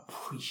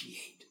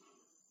appreciate.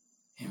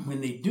 And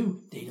when they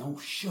do, they don't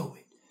show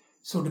it.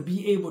 So to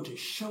be able to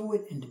show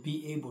it and to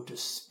be able to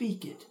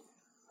speak it,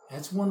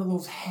 that's one of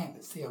those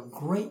habits. They are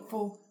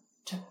grateful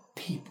to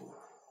people.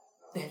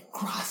 That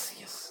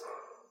gracias.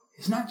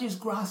 It's not just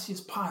gracias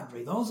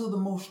Padre. Those are the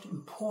most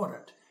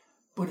important.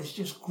 But it's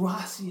just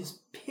gracias,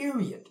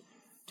 period.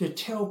 To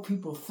tell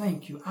people,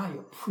 thank you, I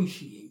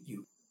appreciate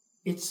you.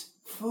 It's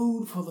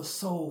food for the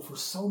soul for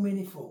so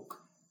many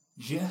folk,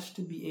 just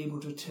to be able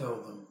to tell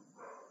them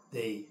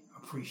they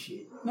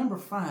appreciate it. Number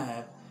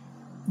 5,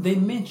 they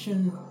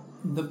mention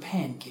the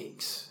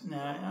pancakes.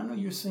 Now, I know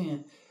you're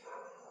saying,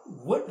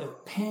 what a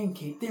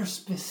pancake? They're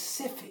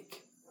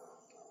specific.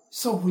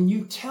 So when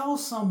you tell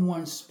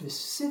someone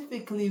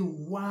specifically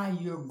why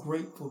you're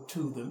grateful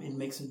to them, it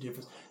makes a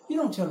difference. You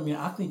don't tell them,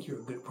 I think you're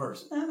a good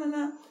person.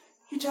 No.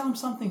 You tell them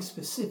something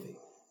specific.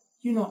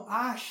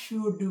 I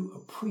sure do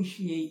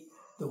appreciate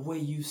the way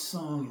you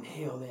sung and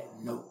held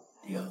that note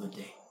the other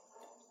day.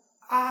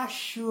 I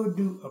sure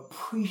do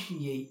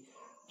appreciate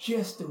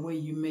just the way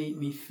you made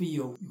me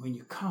feel when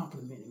you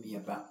complimented me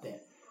about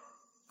that.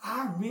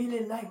 I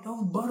really like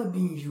those butter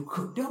beans you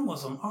cooked. Them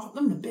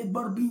the best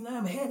butter beans I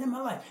ever had in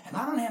my life. And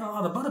I done had a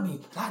lot of butter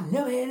beans, but I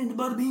never had any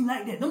butter beans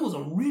like that. Them was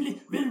some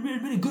really, really, really,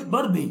 really good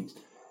butter beans.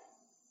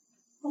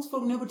 Most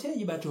folks never tell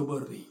you about your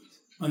butter beans.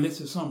 Unless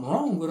there's something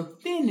wrong with them,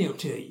 then they'll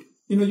tell you.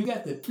 You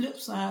got the flip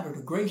side of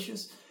the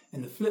gracious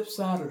and the flip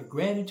side of the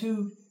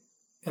gratitude.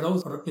 And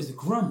those is the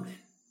grumbling.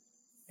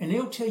 And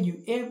they'll tell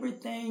you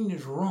everything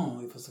that's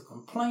wrong. If it's a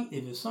complaint,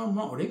 if it's something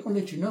wrong, they're going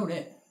to let you know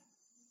that.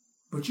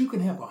 But you can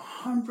have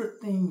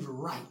 100 things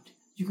right.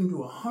 You can do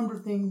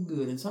 100 things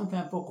good. And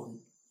sometimes folk will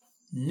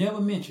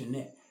never mention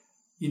that.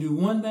 You do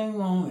one thing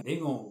wrong and they're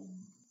going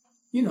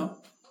to,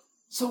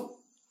 So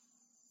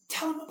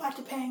tell them about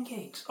the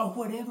pancakes or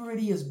whatever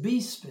it is.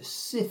 Be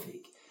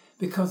specific,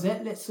 because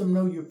that lets them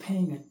know you're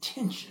paying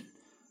attention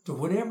to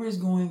whatever is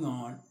going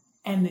on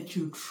and that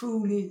you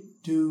truly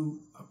do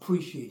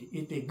appreciate it.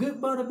 If they're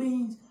good butter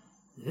beans,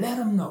 let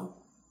them know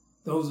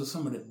those are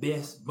some of the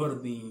best butter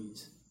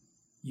beans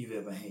you've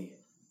ever had.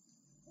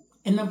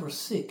 And number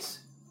 6,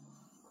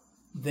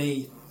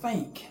 they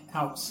think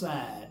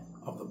outside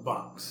of the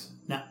box.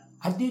 Now,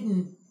 I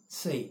didn't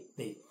say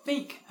they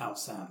think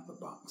outside of the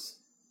box.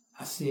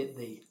 I said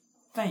they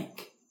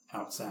think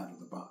outside of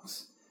the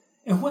box.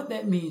 And what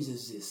that means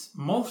is this.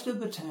 Most of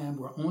the time,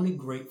 we're only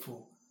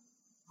grateful.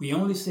 We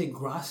only say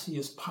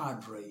gracias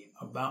Padre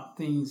about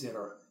things that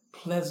are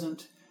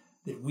pleasant,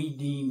 that we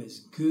deem as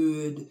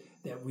good,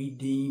 that we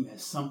deem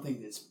as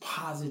something that's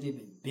positive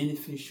and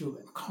beneficial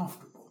and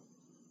comfortable.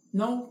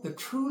 No, the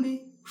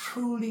truly,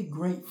 truly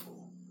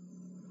grateful,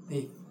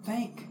 they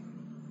thank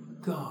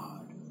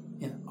God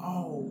in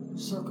all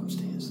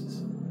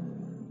circumstances.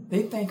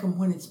 They thank Him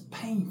when it's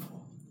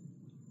painful.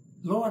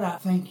 Lord, I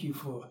thank you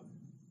for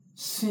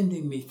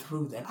sending me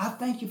through that. I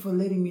thank you for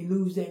letting me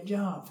lose that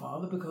job,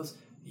 Father, because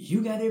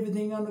you got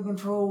everything under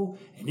control,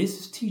 and this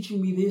is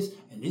teaching me this,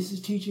 and this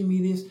is teaching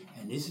me this,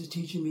 and this is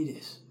teaching me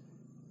this.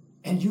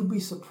 And you'll be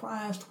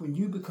surprised when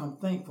you become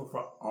thankful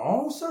for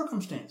all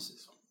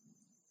circumstances.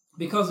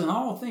 Because in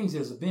all things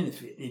there's a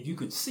benefit, if you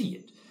could see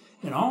it.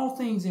 In all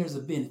things there's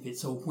a benefit.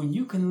 So when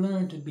you can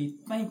learn to be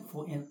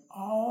thankful in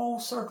all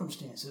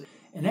circumstances,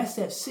 and that's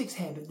that 6th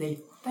habit, they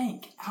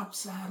think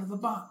outside of the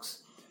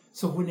box.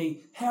 So when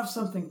they have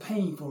something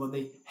painful or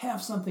they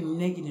have something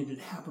negative that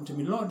happened to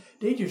me, Lord,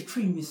 they just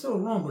treated me so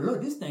wrong, but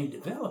Lord, this thing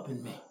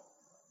developing me.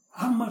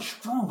 I'm much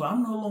stronger.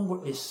 I'm no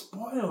longer as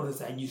spoiled as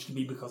I used to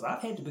be because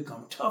I've had to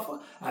become tougher.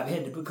 I've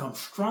had to become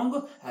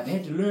stronger. I've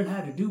had to learn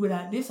how to do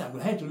without this.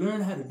 I've had to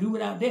learn how to do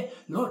without that.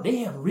 Lord, they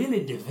have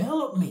really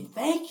developed me.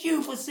 Thank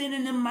you for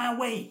sending them my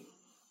way.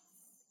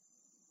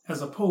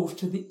 As opposed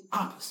to the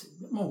opposite.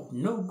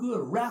 No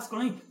good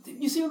rascal.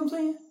 You see what I'm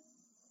saying?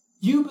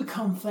 You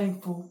become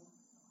thankful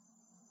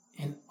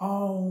in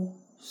all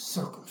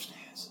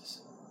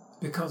circumstances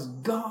because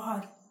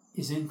God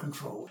is in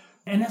control.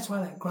 And that's why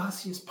that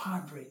Gracias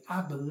Padre,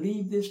 I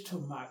believe this to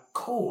my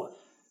core.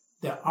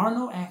 There are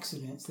no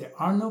accidents. There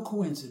are no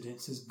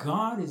coincidences.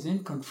 God is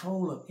in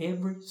control of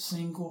every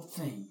single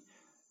thing.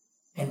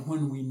 And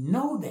when we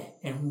know that,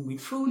 and when we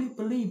truly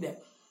believe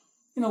that,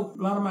 a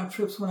lot of my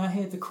trips when I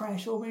had to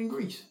crash over in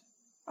Greece,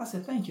 I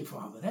said, thank you,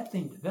 Father. That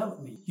thing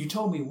developed me. You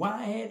told me why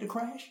I had to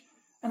crash,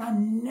 and I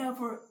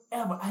never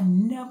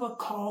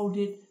called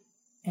it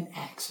an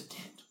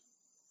accident.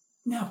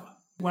 Never.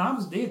 When I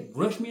was there,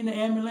 rushed me in the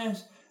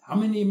ambulance.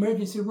 I'm in the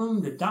emergency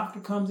room. The doctor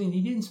comes in.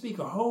 He didn't speak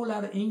a whole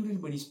lot of English,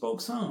 but he spoke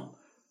some.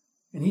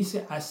 And he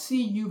said, I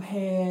see you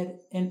had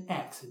an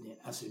accident.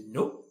 I said,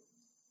 nope.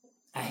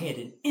 I had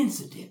an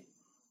incident.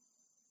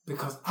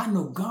 Because I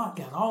know God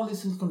got all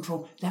this in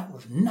control. That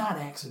was not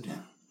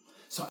accidental.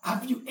 So I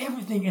view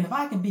everything. And if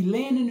I can be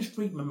laying in the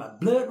street with my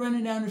blood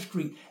running down the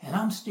street, and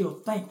I'm still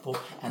thankful,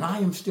 and I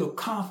am still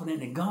confident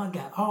that God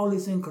got all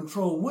this in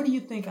control, what do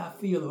you think I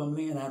feel if I'm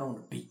laying out on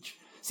the beach?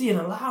 See, it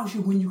allows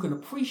you when you can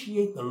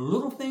appreciate the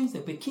little things, the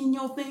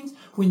pequeño things,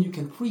 when you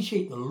can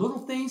appreciate the little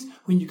things,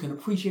 when you can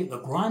appreciate the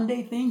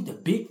grande things, the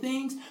big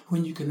things,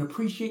 when you can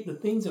appreciate the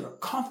things that are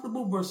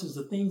comfortable versus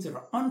the things that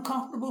are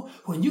uncomfortable,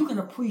 when you can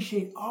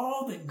appreciate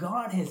all that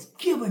God has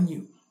given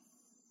you,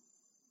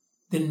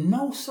 then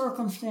no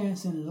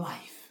circumstance in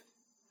life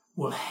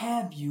will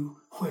have you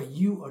where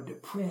you are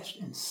depressed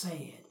and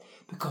sad,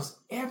 because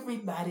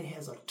everybody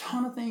has a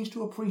ton of things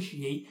to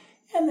appreciate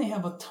and they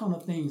have a ton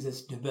of things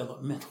that's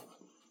developmental.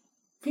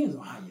 Depends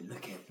on how you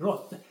look at it. Lord,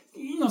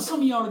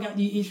 some of y'all got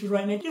these issues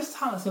right now. Just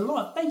holler and say,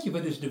 Lord, thank you for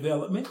this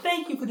development.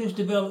 Thank you for this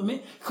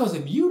development. Because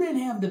if you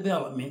didn't have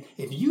development,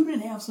 if you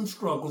didn't have some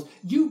struggles,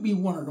 you'd be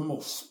one of the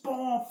most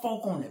spoiled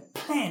folk on the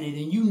planet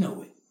and you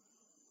know it.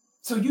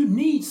 So you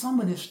need some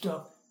of this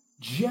stuff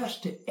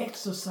just to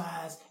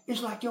exercise.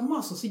 It's like your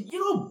muscle. See, you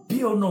don't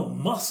build no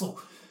muscle,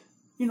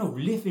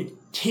 lifting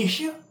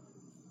tissue.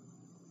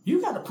 You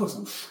got to put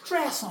some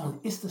stress on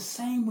it. It's the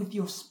same with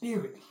your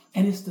spirit.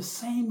 And it's the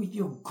same with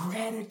your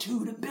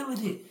gratitude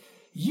ability.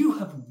 You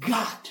have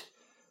got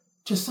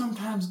to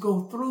sometimes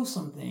go through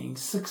some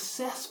things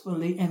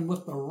successfully and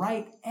with the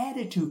right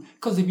attitude.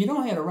 Because if you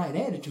don't have the right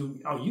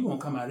attitude, you're going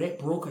to come out of that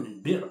broken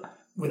and bitter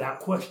without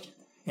question.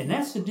 And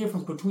that's the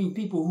difference between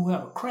people who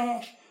have a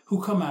crash,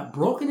 who come out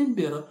broken and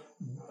bitter.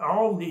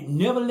 They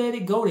never let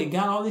it go. They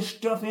got all this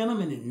stuff in them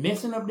and it's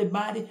messing up their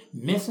body,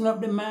 messing up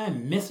their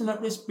mind, messing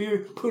up their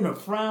spirit, putting a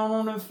frown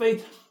on their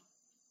face.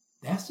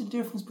 That's the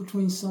difference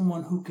between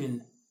someone who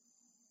can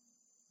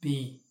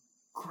be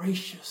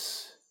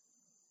gracious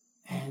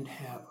and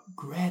have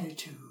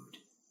gratitude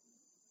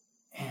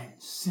and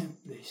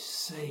simply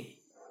say,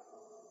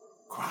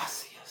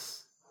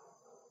 Gracias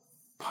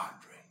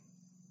Padre,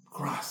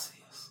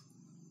 Gracias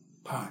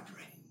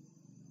Padre,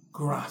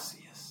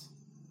 Gracias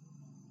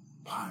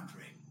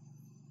Padre.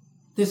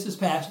 This is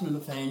Pastor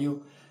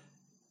Nathaniel,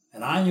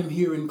 and I am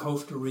here in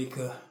Costa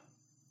Rica.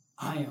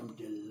 I am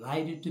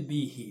delighted to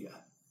be here,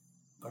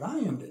 but I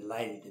am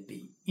delighted to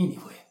be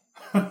anywhere.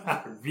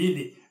 I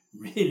really,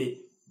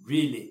 really,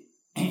 really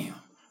am.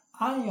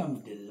 I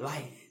am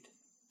delighted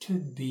to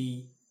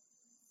be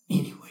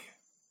anywhere.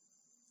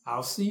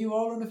 I'll see you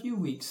all in a few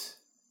weeks.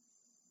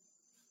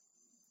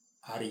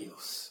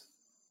 Adios.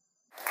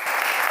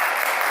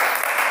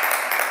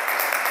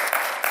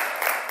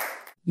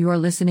 You are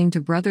listening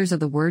to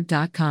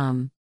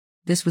brothersoftheword.com.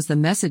 This was the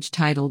message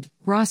titled,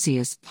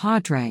 Gracias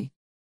Padre,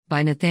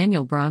 by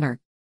Nathaniel Bronner.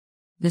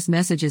 This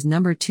message is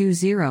number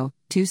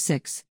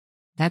 2026.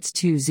 That's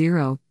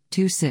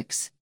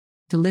 2026.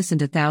 To listen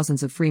to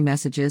thousands of free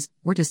messages,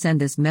 or to send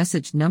this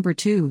message number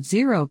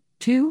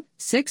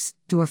 2026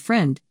 to a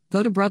friend,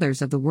 go to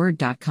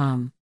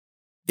brothersoftheword.com.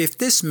 If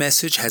this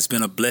message has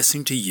been a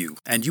blessing to you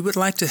and you would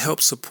like to help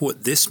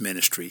support this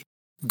ministry,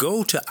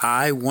 go to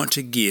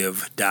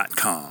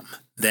iwanttogive.com.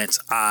 That's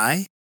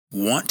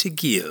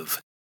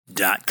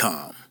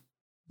iwanttogive.com.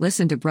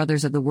 Listen to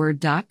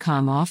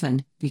brothersoftheword.com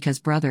often, because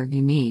brother,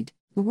 you need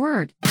the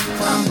word.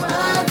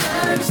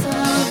 Brothers of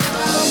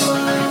the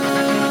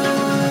Word.